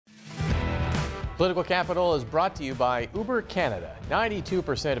Political Capital is brought to you by Uber Canada.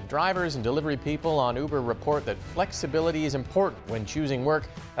 92% of drivers and delivery people on Uber report that flexibility is important when choosing work.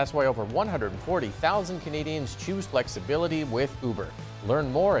 That's why over 140,000 Canadians choose flexibility with Uber.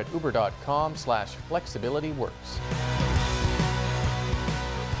 Learn more at uber.com/flexibilityworks.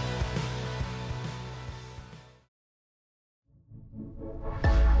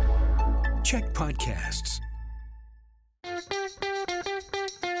 Check Podcasts.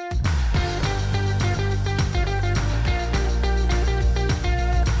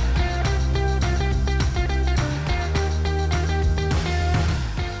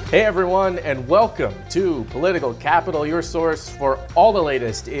 Hey everyone, and welcome to Political Capital, your source for all the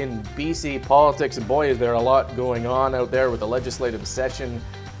latest in BC politics. And boy, is there a lot going on out there with the legislative session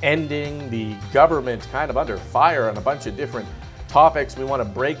ending, the government kind of under fire on a bunch of different topics. We want to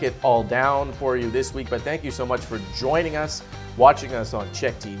break it all down for you this week, but thank you so much for joining us, watching us on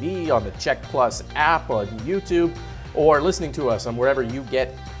Check TV, on the Check Plus app, on YouTube, or listening to us on wherever you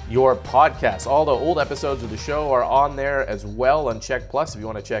get your podcasts. All the old episodes of the show are on there as well on Check Plus if you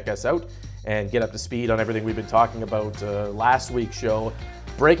want to check us out and get up to speed on everything we've been talking about last week's show,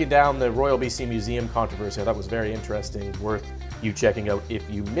 breaking down the Royal BC Museum controversy. That was very interesting, worth you checking out if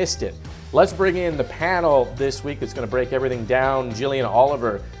you missed it. Let's bring in the panel this week that's going to break everything down. Jillian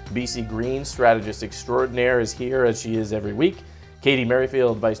Oliver, BC Green strategist extraordinaire, is here as she is every week. Katie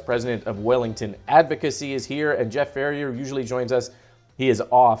Merrifield, Vice President of Wellington Advocacy, is here, and Jeff Ferrier usually joins us. He is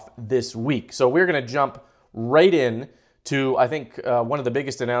off this week. So we're going to jump right in to, I think, one of the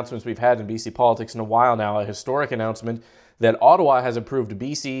biggest announcements we've had in BC politics in a while now, a historic announcement that Ottawa has approved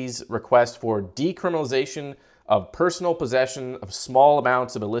BC's request for decriminalization of personal possession of small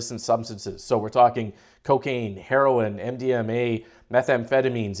amounts of illicit substances. So we're talking cocaine, heroin, MDMA,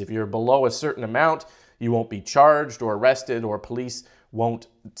 methamphetamines. If you're below a certain amount, you won't be charged or arrested, or police won't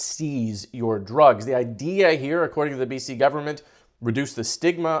seize your drugs. The idea here, according to the BC government, reduce the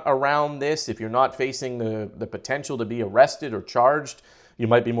stigma around this. If you're not facing the potential to be arrested or charged, you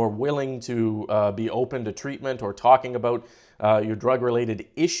might be more willing to be open to treatment or talking about your drug-related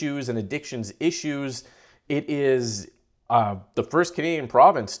issues and addictions issues. It is the first Canadian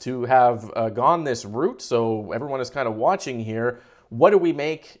province to have gone this route, so everyone is kind of watching here. What do we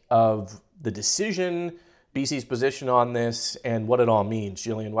make of the decision, BC's position on this, and what it all means?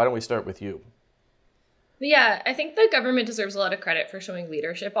 Jillian, why don't we start with you? Yeah, I think the government deserves a lot of credit for showing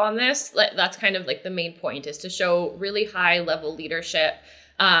leadership on this. That's kind of like the main point, is to show really high level leadership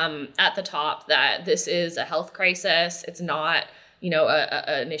at the top that this is a health crisis. It's not,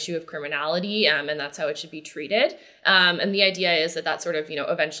 an issue of criminality, and that's how it should be treated. And the idea is that sort of,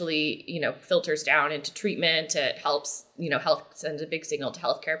 eventually, filters down into treatment. It helps, sends a big signal to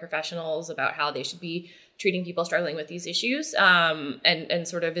healthcare professionals about how they should be treating people struggling with these issues, and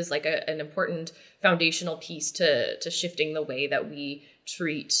sort of is like an important foundational piece to shifting the way that we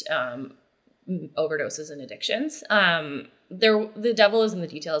treat overdoses and addictions. The devil is in the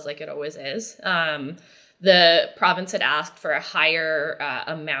details, like it always is. The province had asked for a higher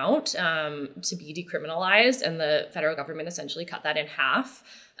amount to be decriminalized, and the federal government essentially cut that in half.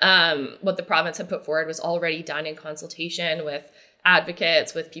 What the province had put forward was already done in consultation with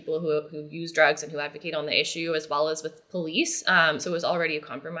advocates, with people who use drugs and who advocate on the issue, as well as with police. So it was already a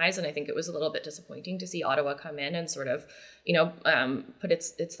compromise, and I think it was a little bit disappointing to see Ottawa come in and sort of, put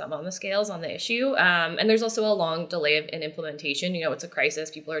its thumb on the scales on the issue. And there's also a long delay in implementation. It's a crisis.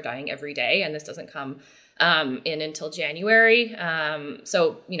 People are dying every day, and this doesn't come in until January.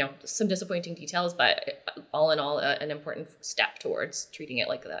 So, some disappointing details, but all in all, an important step towards treating it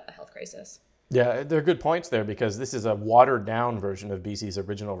like a health crisis. Yeah, they're good points there, because this is a watered down version of BC's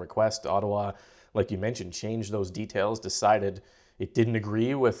original request. Ottawa, like you mentioned, changed those details, decided it didn't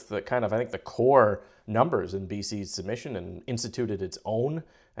agree with the kind of, I think, the core numbers in BC's submission, and instituted its own,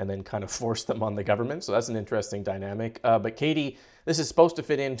 and then kind of forced them on the government. So that's an interesting dynamic. But Katie, this is supposed to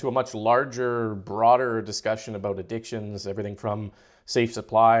fit into a much larger, broader discussion about addictions, everything from safe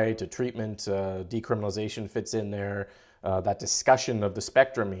supply to treatment. Decriminalization fits in there. That discussion of the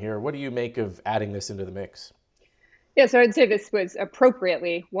spectrum here. What do you make of adding this into the mix? Yeah, so I'd say this was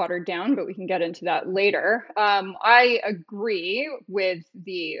appropriately watered down, but we can get into that later. I agree with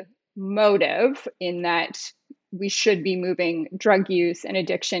the motive in that we should be moving drug use and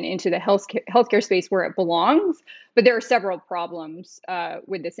addiction into the healthcare space where it belongs. But there are several problems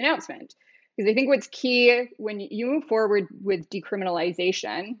with this announcement. Because I think what's key when you move forward with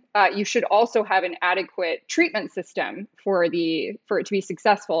decriminalization, you should also have an adequate treatment system for it to be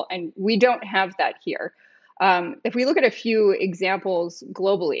successful. And we don't have that here. If we look at a few examples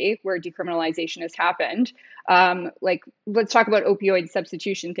globally where decriminalization has happened, like let's talk about opioid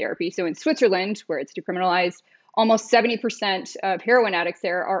substitution therapy. So in Switzerland, where it's decriminalized, almost 70% of heroin addicts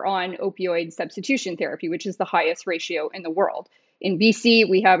there are on opioid substitution therapy, which is the highest ratio in the world. In BC,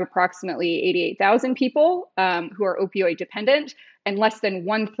 we have approximately 88,000 people who are opioid dependent, and less than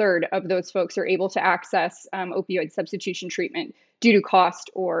 1/3 of those folks are able to access opioid substitution treatment due to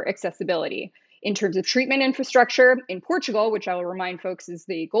cost or accessibility. In terms of treatment infrastructure, in Portugal, which I will remind folks is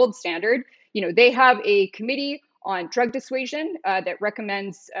the gold standard, they have a committee on drug dissuasion that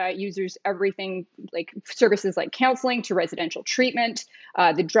recommends users everything like services like counseling to residential treatment.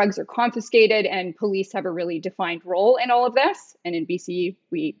 The drugs are confiscated, and police have a really defined role in all of this. And in BC,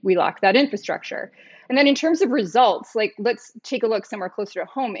 we lack that infrastructure. And then in terms of results, like let's take a look somewhere closer to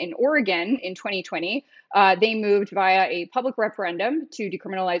home. In Oregon in 2020, they moved via a public referendum to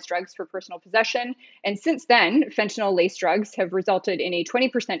decriminalize drugs for personal possession. And since then, fentanyl-laced drugs have resulted in a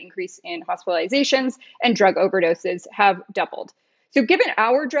 20% increase in hospitalizations, and drug overdoses have doubled. So given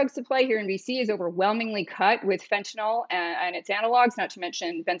our drug supply here in BC is overwhelmingly cut with fentanyl and its analogs, not to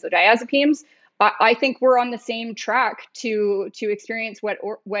mention benzodiazepines, I think we're on the same track to experience what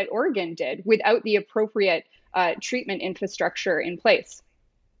Oregon did without the appropriate treatment infrastructure in place.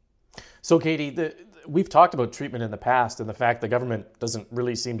 So, Katie, we've talked about treatment in the past and the fact the government doesn't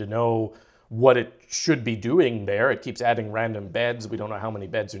really seem to know what it should be doing there. It keeps adding random beds. We don't know how many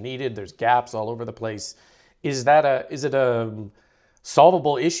beds are needed. There's gaps all over the place. Is it a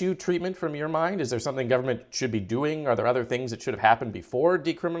solvable issue, treatment, from your mind? Is there something government should be doing? Are there other things that should have happened before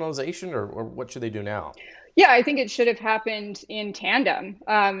decriminalization, or what should they do now? Yeah, I think it should have happened in tandem.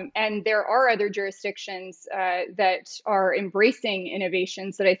 And there are other jurisdictions that are embracing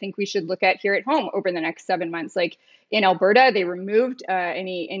innovations that I think we should look at here at home over the next 7 months. Like in Alberta, they removed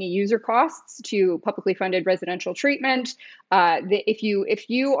any user costs to publicly funded residential treatment. If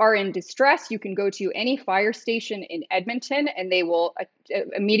you are in distress, you can go to any fire station in Edmonton, and they will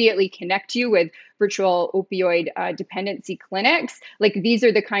immediately connect you with virtual opioid dependency clinics. Like these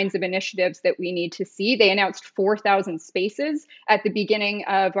are the kinds of initiatives that we need to see. They announced 4,000 spaces at the beginning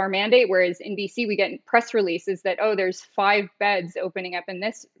of our mandate, whereas in BC we get press releases that, oh, there's 5 beds opening up in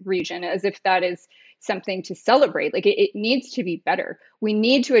this region, as if that is something to celebrate. Like it needs to be better. We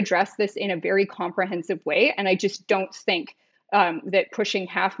need to address this in a very comprehensive way, and I just don't think that pushing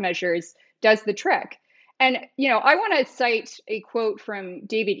half measures does the trick. And, I want to cite a quote from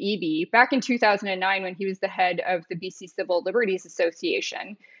David Eby back in 2009 when he was the head of the BC Civil Liberties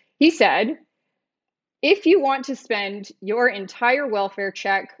Association. He said, "If you want to spend your entire welfare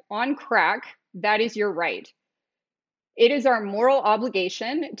check on crack, that is your right. It is our moral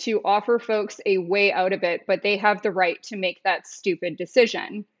obligation to offer folks a way out of it, but they have the right to make that stupid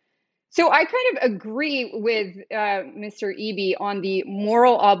decision." So I kind of agree with Mr. Eby on the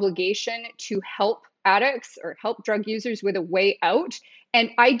moral obligation to help addicts or help drug users with a way out.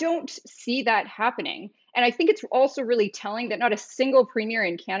 And I don't see that happening. And I think it's also really telling that not a single premier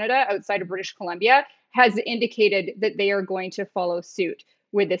in Canada outside of British Columbia has indicated that they are going to follow suit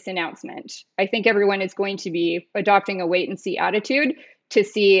with this announcement. I think everyone is going to be adopting a wait and see attitude to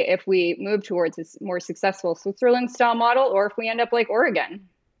see if we move towards a more successful Switzerland style model or if we end up like Oregon.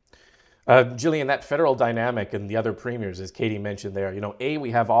 Gillian, that federal dynamic and the other premiers, as Katie mentioned there, A,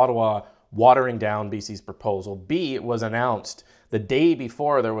 we have Ottawa watering down BC's proposal. B, it was announced the day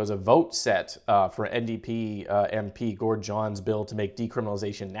before there was a vote set for NDP MP Gord John's bill to make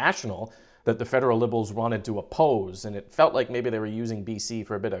decriminalization national that the federal Liberals wanted to oppose. And it felt like maybe they were using BC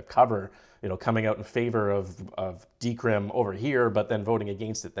for a bit of cover, coming out in favor of decrim over here, but then voting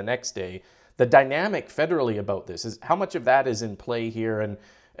against it the next day. The dynamic federally about this is how much of that is in play here.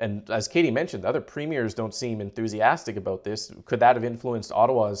 And as Katie mentioned, other premiers don't seem enthusiastic about this. Could that have influenced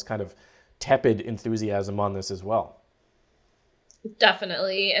Ottawa's kind of tepid enthusiasm on this as well?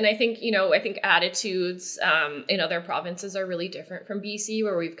 Definitely. And I think, attitudes in other provinces are really different from BC,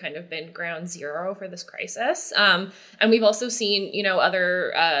 where we've kind of been ground zero for this crisis. And we've also seen,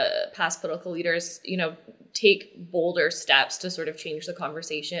 other past political leaders, take bolder steps to sort of change the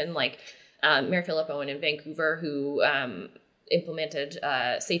conversation, like Mayor Philip Owen in Vancouver, who implemented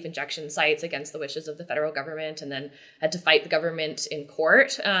safe injection sites against the wishes of the federal government and then had to fight the government in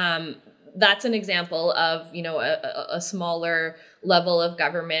court. That's an example of, a smaller level of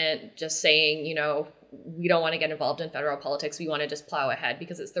government just saying, we don't want to get involved in federal politics. We want to just plow ahead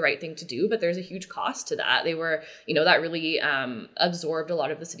because it's the right thing to do. But there's a huge cost to that. They were, that really absorbed a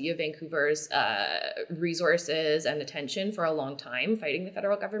lot of the city of Vancouver's resources and attention for a long time, fighting the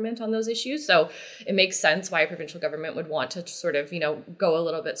federal government on those issues. So it makes sense why a provincial government would want to sort of, go a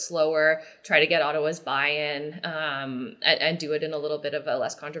little bit slower, try to get Ottawa's buy-in, and do it in a little bit of a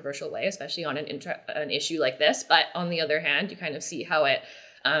less controversial way, especially on an issue like this. But on the other hand, you kind of see how it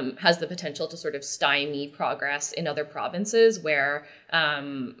has the potential to sort of stymie progress in other provinces where,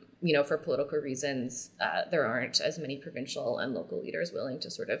 for political reasons, there aren't as many provincial and local leaders willing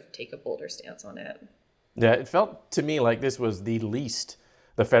to sort of take a bolder stance on it. Yeah, it felt to me like this was the least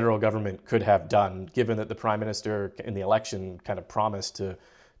the federal government could have done, given that the Prime Minister in the election kind of promised to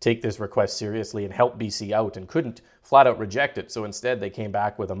take this request seriously and help BC out and couldn't flat out reject it. So instead, they came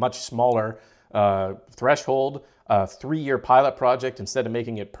back with a much smaller threshold, a 3-year pilot project instead of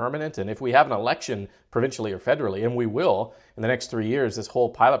making it permanent. And if we have an election provincially or federally, and we will in the next 3 years, this whole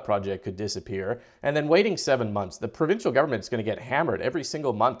pilot project could disappear. And then waiting 7 months, the provincial government is going to get hammered every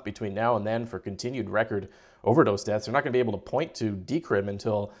single month between now and then for continued record overdose deaths. They're not going to be able to point to decrim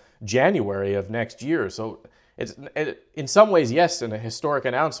until January of next year. So it's in some ways, yes, a historic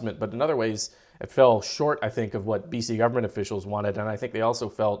announcement, but in other ways, it fell short, I think, of what BC government officials wanted. And I think they also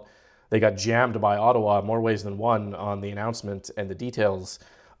felt they got jammed by Ottawa in more ways than one on the announcement and the details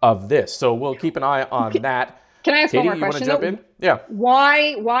of this. So we'll keep an eye on that. Can I ask Katie, one more question? You want to jump in? Yeah.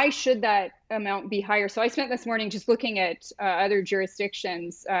 Why should that amount be higher? So I spent this morning just looking at other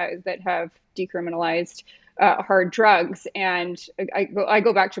jurisdictions that have decriminalized hard drugs, and I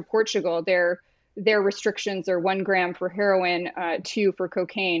go back to Portugal. Their restrictions are 1 gram for heroin, 2 for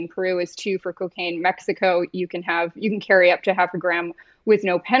cocaine. Peru is 2 for cocaine. Mexico, you can carry up to half a gram with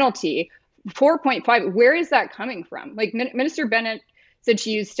no penalty. 4.5, where is that coming from? Like Minister Bennett said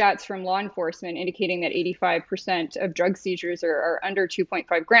she used stats from law enforcement indicating that 85% of drug seizures are under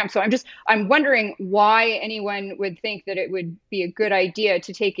 2.5 grams. So I'm wondering why anyone would think that it would be a good idea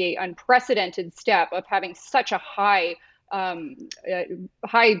to take a unprecedented step of having such a high number,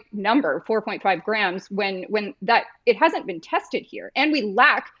 4.5 grams, when that it hasn't been tested here, and we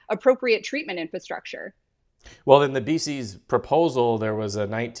lack appropriate treatment infrastructure. Well, in the BC's proposal, there was a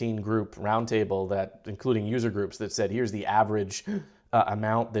 19-group roundtable that, including user groups, that said, here's the average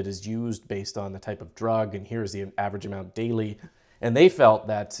amount that is used based on the type of drug, and here's the average amount daily. And they felt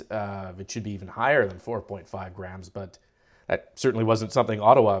that it should be even higher than 4.5 grams, but that certainly wasn't something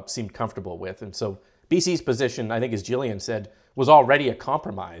Ottawa seemed comfortable with. And so BC's position, I think, as Jillian said, was already a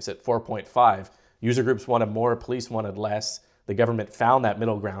compromise at 4.5. User groups wanted more, police wanted less. The government found that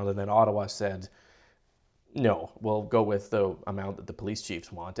middle ground, and then Ottawa said, no, we'll go with the amount that the police chiefs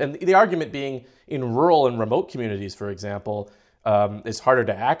want. And the argument being, in rural and remote communities, for example, it's harder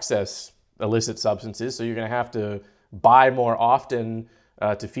to access illicit substances, so you're going to have to buy more often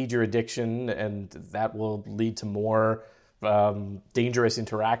to feed your addiction, and that will lead to more dangerous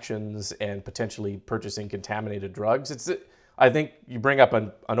interactions and potentially purchasing contaminated drugs. I think you bring up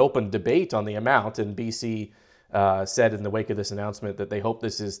an open debate on the amount, and BC said in the wake of this announcement that they hope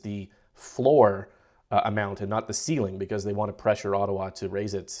this is the floor amount and not the ceiling, because they want to pressure Ottawa to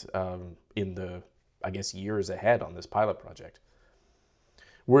raise it in the, years ahead on this pilot project.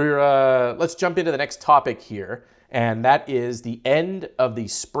 Let's jump into the next topic here, and that is the end of the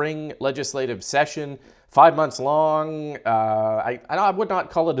spring legislative session. 5 months long. I would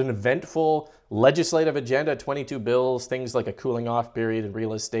not call it an eventful legislative agenda. 22 bills, things like a cooling off period in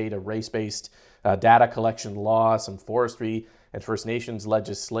real estate, a race-based data collection law, some forestry and First Nations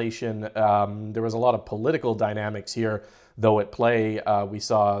legislation. There was a lot of political dynamics here, though, at play. We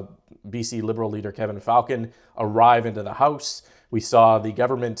saw BC Liberal leader Kevin Falcon arrive into the House. We saw the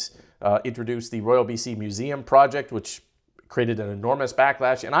government introduce the Royal BC Museum project, which created an enormous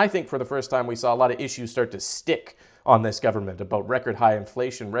backlash. And I think for the first time, we saw a lot of issues start to stick on this government about record high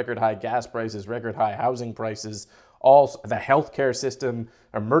inflation, record high gas prices, record high housing prices, all the healthcare system,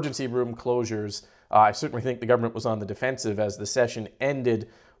 emergency room closures. I certainly think the government was on the defensive as the session ended.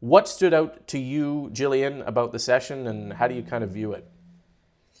 What stood out to you, Jillian, about the session, and how do you kind of view it?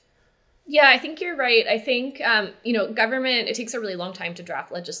 Yeah, I think you're right. I think, government, it takes a really long time to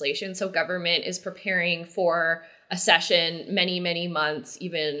draft legislation. So government is preparing for a session many, many months,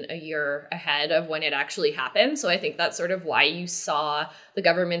 even a year ahead of when it actually happens. So I think that's sort of why you saw the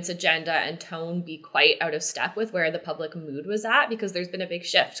government's agenda and tone be quite out of step with where the public mood was at, because there's been a big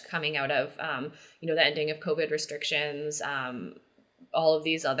shift coming out of, the ending of COVID restrictions, all of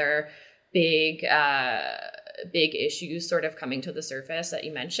these other big issues sort of coming to the surface that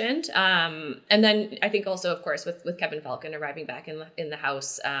you mentioned. And then I think also, of course, with Kevin Falcon arriving back in the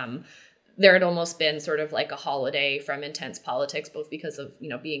House, there had almost been sort of like a holiday from intense politics, both because of,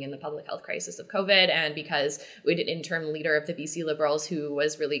 being in the public health crisis of COVID and because we had an interim leader of the BC Liberals who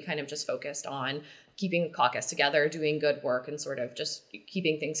was really kind of just focused on keeping the caucus together, doing good work, and sort of just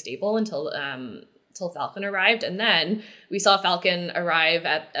keeping things stable until Falcon arrived. And then we saw Falcon arrive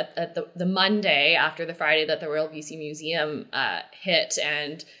at the Monday after the Friday that the Royal BC Museum hit.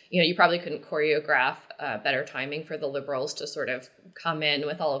 And, you probably couldn't choreograph better timing for the Liberals to sort of come in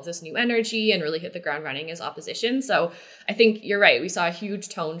with all of this new energy and really hit the ground running as opposition. So I think you're right. We saw a huge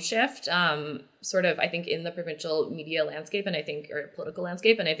tone shift sort of, I think, in the provincial media landscape or political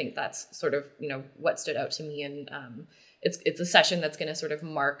landscape. And I think that's sort of, what stood out to me. And it's a session that's going to sort of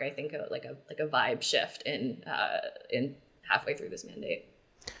mark, I think, a vibe shift in halfway through this mandate.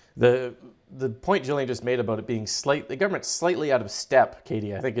 The point Jillian just made about it being the government's slightly out of step,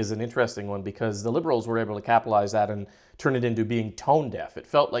 Katie, I think is an interesting one, because the Liberals were able to capitalize that and turn it into being tone deaf. It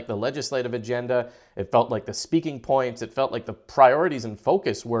felt like the legislative agenda, it felt like the speaking points, it felt like the priorities and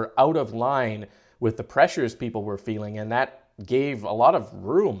focus were out of line with the pressures people were feeling, and that gave a lot of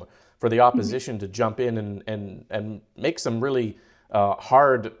room for the opposition to jump in and make some really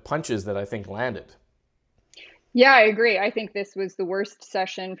hard punches that I think landed. Yeah, I agree. I think this was the worst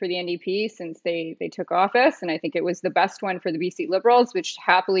session for the NDP since they took office. And I think it was the best one for the BC Liberals, which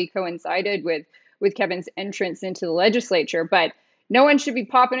happily coincided with Kevin's entrance into the legislature. But no one should be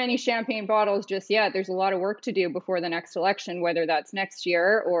popping any champagne bottles just yet. There's a lot of work to do before the next election, whether that's next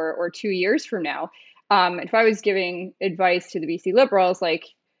year or 2 years from now. If I was giving advice to the BC Liberals,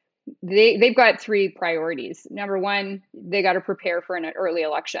 they've got 3 priorities. Number 1, they got to prepare for an early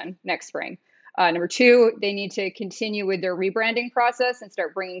election next spring. Number 2, they need to continue with their rebranding process and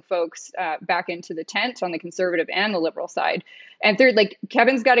start bringing folks back into the tent on the Conservative and the Liberal side. And 3rd,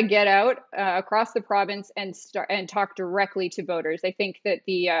 Kevin's got to get out across the province and talk directly to voters. I think that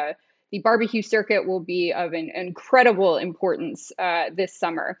the barbecue circuit will be of an incredible importance this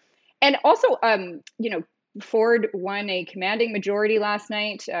summer. And also, Ford won a commanding majority last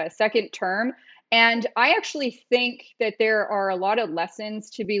night, second term. And I actually think that there are a lot of lessons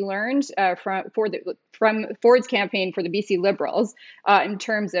to be learned from Ford's campaign for the BC Liberals in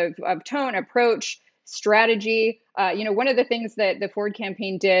terms of tone, approach, strategy. One of the things that the Ford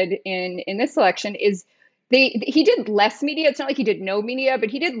campaign did in this election is he did less media. It's not like he did no media, but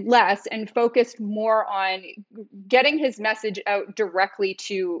he did less and focused more on getting his message out directly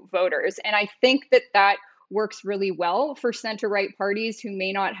to voters. And I think that works really well for center-right parties who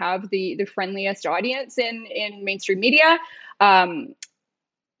may not have the friendliest audience in mainstream media. Ben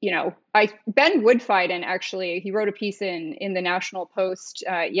Woodfiden, actually, he wrote a piece in the National Post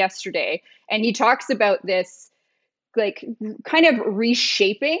yesterday, and he talks about this kind of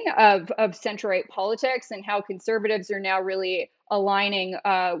reshaping of center-right politics and how Conservatives are now really aligning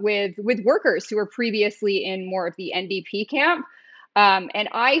with workers who were previously in more of the NDP camp. And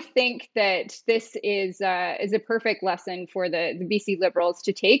I think that this is a perfect lesson for the BC Liberals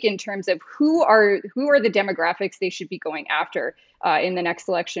to take in terms of who are the demographics they should be going after in the next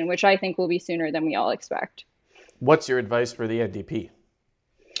election, which I think will be sooner than we all expect. What's your advice for the NDP?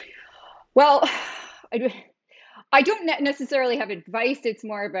 Well, I don't necessarily have advice. It's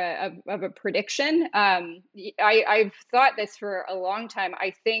more of a prediction. I've thought this for a long time.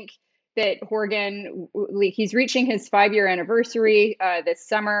 I think that Horgan, he's reaching his 5-year anniversary this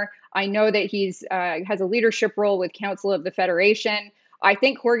summer. I know that he's has a leadership role with Council of the Federation. I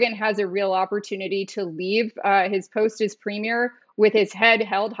think Horgan has a real opportunity to leave his post as premier with his head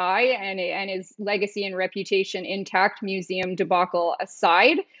held high and his legacy and reputation intact, museum debacle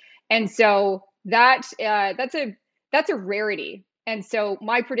aside. And so that's a rarity. And so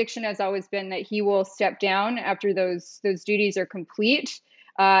my prediction has always been that he will step down after those duties are complete.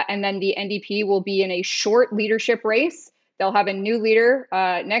 And then the NDP will be in a short leadership race. They'll have a new leader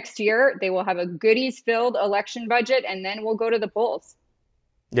next year. They will have a goodies-filled election budget, and then we'll go to the polls.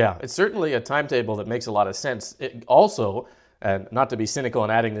 Yeah, it's certainly a timetable that makes a lot of sense. It also, and not to be cynical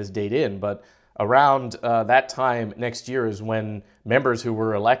and adding this date in, but around that time next year is when members who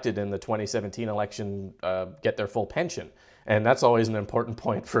were elected in the 2017 election get their full pension. And that's always an important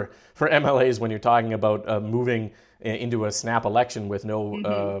point for MLAs when you're talking about moving into a snap election with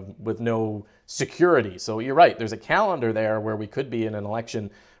no security. So you're right. There's a calendar there where we could be in an election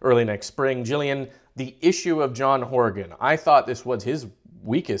early next spring. Jillian, the issue of John Horgan, I thought this was his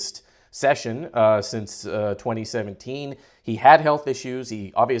weakest session since 2017. He had health issues.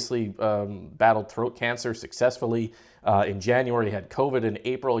 He obviously battled throat cancer successfully in January. He had COVID in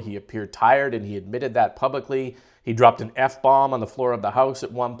April. He appeared tired, and he admitted that publicly. He dropped an F-bomb on the floor of the House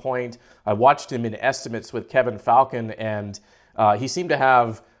at one point. I watched him in estimates with Kevin Falcon, and he seemed to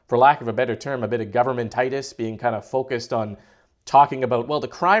have, for lack of a better term, a bit of governmentitis, being kind of focused on talking about, well, the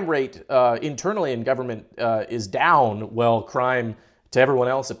crime rate internally in government is down, while crime to everyone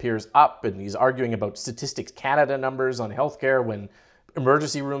else appears up. And he's arguing about Statistics Canada numbers on healthcare when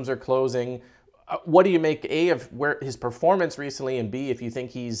emergency rooms are closing. What do you make, A, of where his performance recently, and B, if you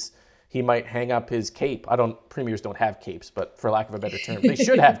think he might hang up his cape? Premiers don't have capes, but for lack of a better term, they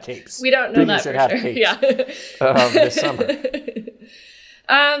should have capes. We don't know Premiers that should for have sure. capes, Yeah. This summer.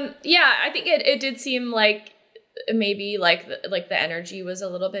 Yeah, I think it did seem like maybe like the energy was a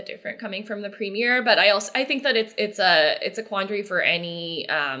little bit different coming from the premier, but I think that it's a quandary for any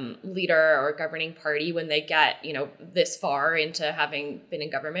leader or governing party when they get this far into having been in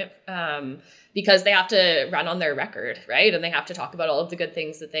government, because they have to run on their record, right? And they have to talk about all of the good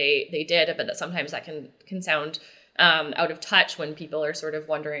things that they did, but that sometimes that can sound out of touch when people are sort of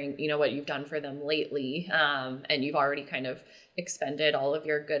wondering, what you've done for them lately, and you've already kind of expended all of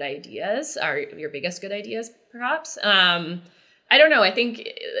your good ideas, or your biggest good ideas, perhaps. I don't know. I think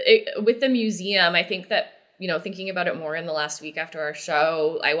with the museum, I think that, thinking about it more in the last week after our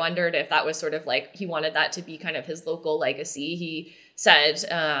show, I wondered if that was sort of like he wanted that to be kind of his local legacy. He said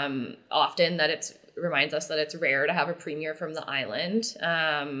often that it reminds us that it's rare to have a premier from the island.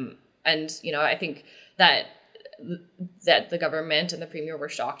 And, I think that the government and the premier were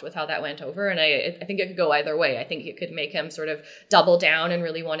shocked with how that went over. And I think it could go either way. I think it could make him sort of double down and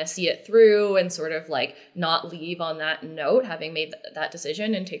really want to see it through and sort of like not leave on that note, having made that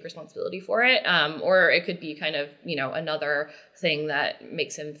decision, and take responsibility for it. Or it could be kind of, another thing that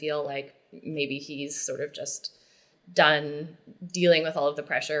makes him feel like maybe he's sort of just done dealing with all of the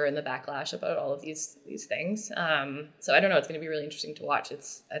pressure and the backlash about all of these things. So I don't know. It's going to be really interesting to watch.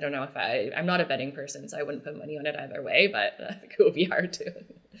 I don't know if I'm not a betting person, so I wouldn't put money on it either way, but I think it would be hard to.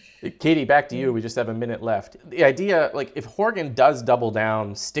 Katie, back to you. We just have a minute left. The idea, like, if Horgan does double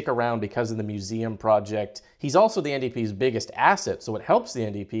down, stick around because of the museum project, he's also the NDP's biggest asset, so it helps the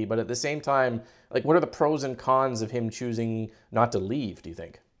NDP. But at the same time, like, what are the pros and cons of him choosing not to leave, do you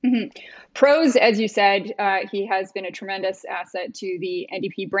think? Mm-hmm. Pros, as you said, he has been a tremendous asset to the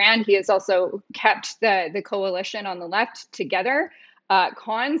NDP brand. He has also kept the coalition on the left together.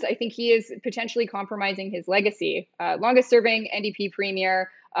 Cons, I think he is potentially compromising his legacy. Longest serving NDP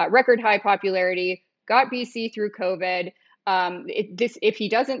premier, record high popularity, got BC through COVID. If he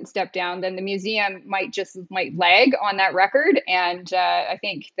doesn't step down, then the museum might lag on that record. And I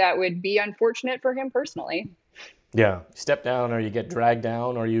think that would be unfortunate for him personally. Yeah, step down, or you get dragged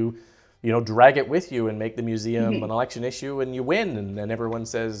down, or you drag it with you and make the museum an election issue, and you win, and then everyone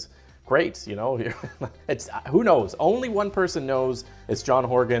says, great, it's who knows? Only one person knows. It's John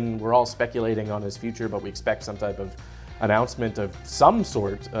Horgan. We're all speculating on his future, but we expect some type of announcement of some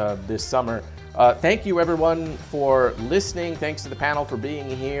sort this summer. Thank you, everyone, for listening. Thanks to the panel for being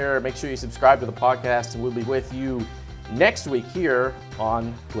here. Make sure you subscribe to the podcast, and we'll be with you next week here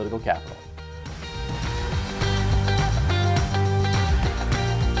on Political Capital.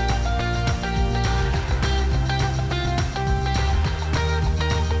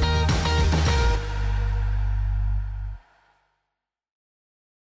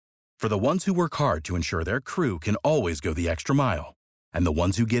 For the ones who work hard to ensure their crew can always go the extra mile, and the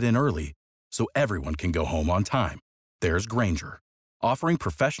ones who get in early so everyone can go home on time, there's Grainger, offering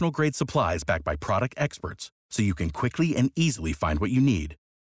professional-grade supplies backed by product experts so you can quickly and easily find what you need.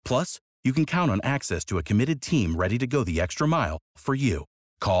 Plus, you can count on access to a committed team ready to go the extra mile for you.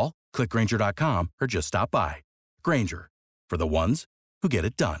 Call, click Grainger.com, or just stop by. Grainger, for the ones who get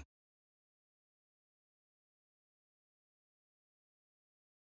it done.